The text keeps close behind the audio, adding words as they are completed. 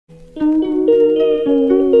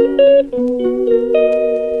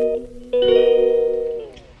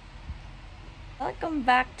Welcome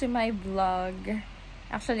back to my vlog.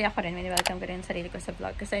 Actually, ako rin, welcome ko rin sarili ko sa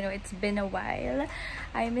vlog kasi I know it's been a while.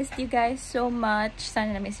 I missed you guys so much.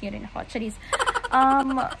 Sana na-miss nyo rin ako. Actually,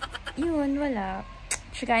 yun, wala.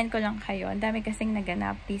 Tsagayin ko lang kayo. Ang dami kasing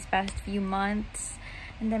naganap these past few months.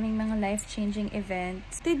 Ang daming mga life-changing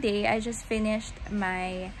events. Today, I just finished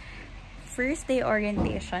my first day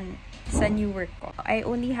orientation sa new work ko. I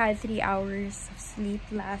only had 3 hours of sleep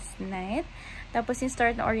last night. Tapos yung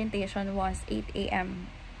start na orientation was 8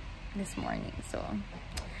 AM this morning. So,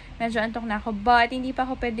 medyo antok na ako. But, hindi pa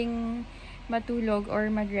ako pwedeng matulog or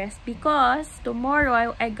mag-rest because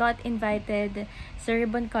tomorrow, I got invited sa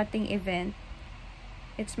ribbon cutting event.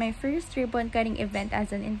 It's my first ribbon cutting event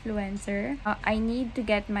as an influencer. I need to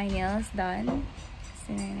get my nails done.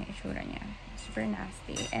 Kasi na yung itsura niya. Super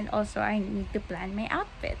nasty. And also, I need to plan my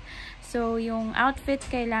outfit. So, yung outfit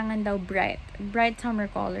kailangan daw bright summer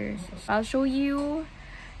colors. So, I'll show you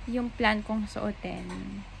yung plan kong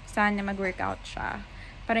suotin. Sana mag-workout siya.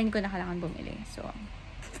 Para hindi ko na kailangan bumili. So,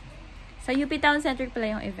 sa UP Town Center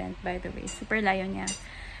pala yung event, by the way. Super layo niya.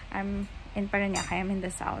 I'm in Paranaque. I'm in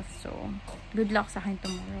the south. So, good luck sa akin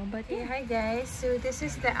tomorrow. But, yeah. Hi guys. So, this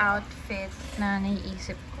is the outfit na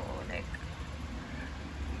naiisip ko. Like,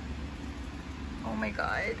 oh my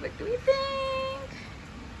God. What do we think?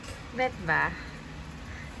 Bet ba?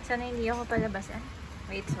 Sana hindi ako palabasan.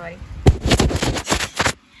 Wait, sorry.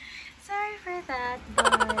 Sorry for that, but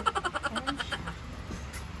ayun siya.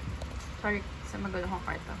 Sorry sa magulo kong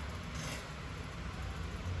kwarto.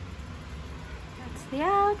 That's the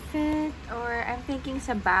outfit. Or I'm thinking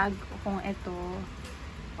sa bag kung ito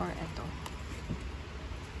or ito.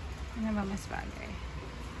 Ano ba mas bagay?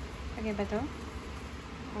 Okay ba to?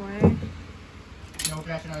 Or no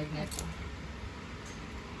pressure on it.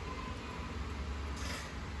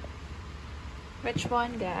 Which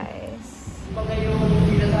one, guys?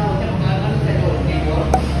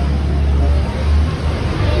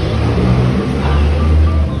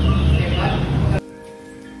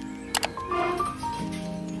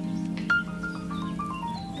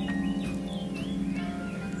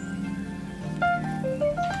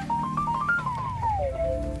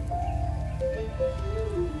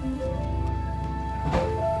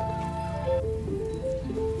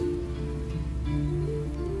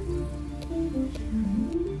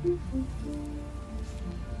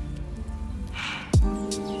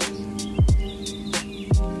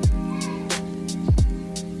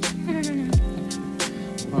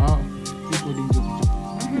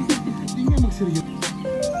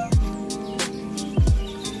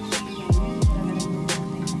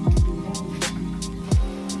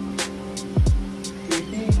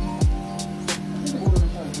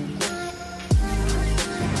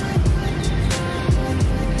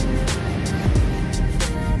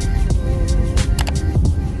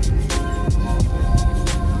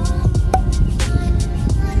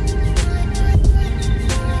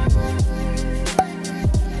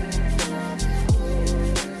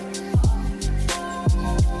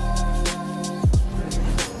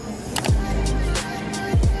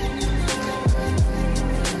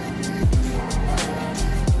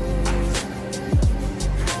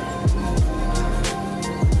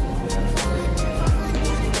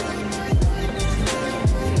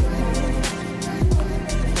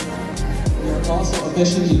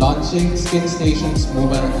 Officially launching Skinstation's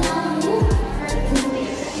mobile app.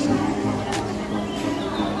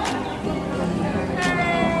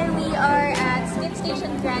 Hi! We are at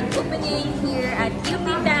Skinstation Grand Opening here at UP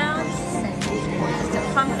Town. So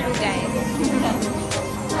come through, guys.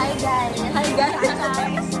 Hi, guys. Hi, guys.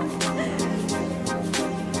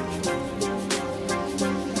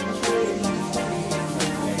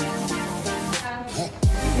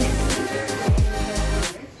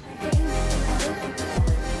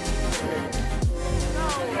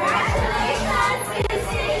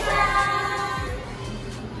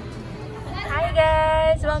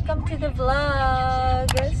 Welcome to the vlog.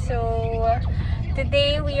 So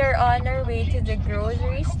today we are on our way to the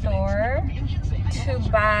grocery store to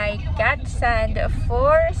buy cat sand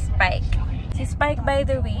for Spike. Si Spike, by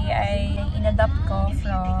the way, ay inadopt ko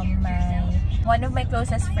from one of my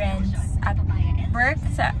closest friends at work,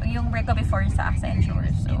 yung work ko before sa Accenture.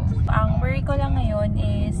 So ang worry ko lang ngayon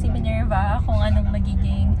is si Minerva, kung anong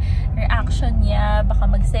magiging reaction niya, baka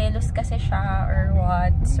magselos kasi siya or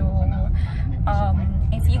what. So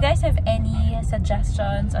if you guys have any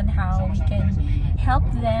suggestions on how we can help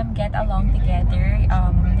them get along together,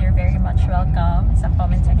 they're very much welcome sa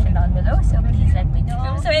comment section down below. So please let me know.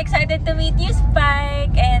 I'm so excited to meet you,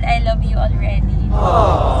 Spike, and I love you already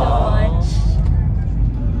so much.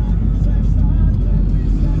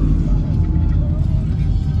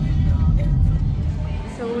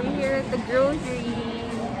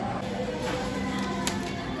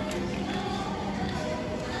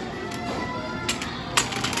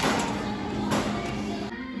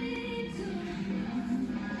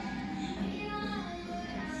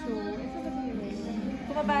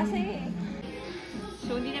 lasa eh.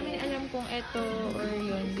 So, hindi namin alam kung ito or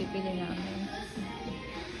yun bibili namin.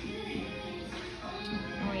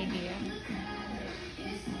 No idea.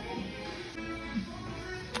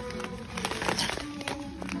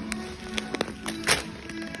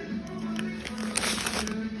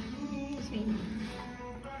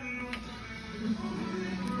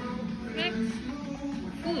 Next,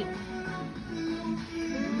 food.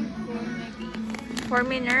 For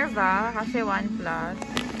Minerva, kasi 1 plus.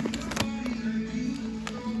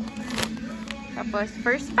 Tapos,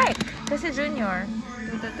 first spike. Kasi junior.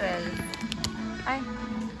 2 to 12. Ay,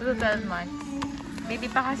 2 to 12 months. Baby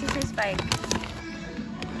pa kasi si Spike.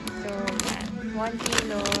 So, yan. 1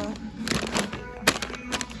 kilo.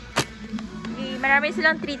 Marami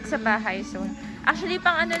silang treat sa bahay. So, actually,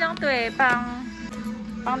 pang ano lang to eh. Pang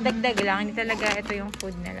dagdag lang. Hindi talaga ito yung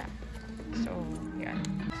food nila. So, yan.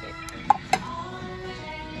 That's it.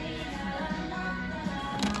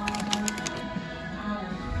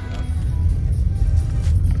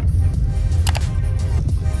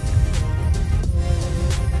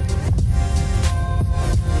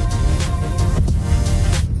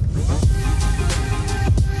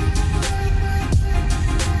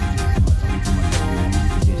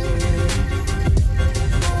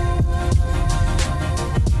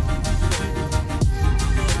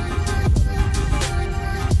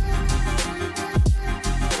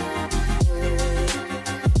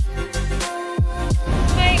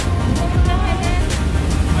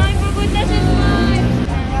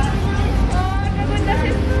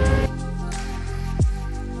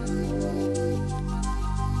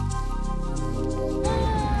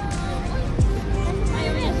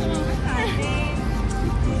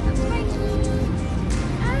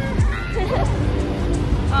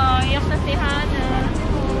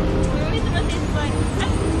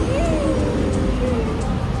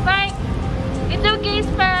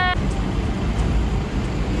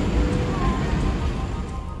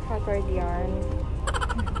 Yarn.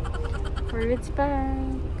 For its back.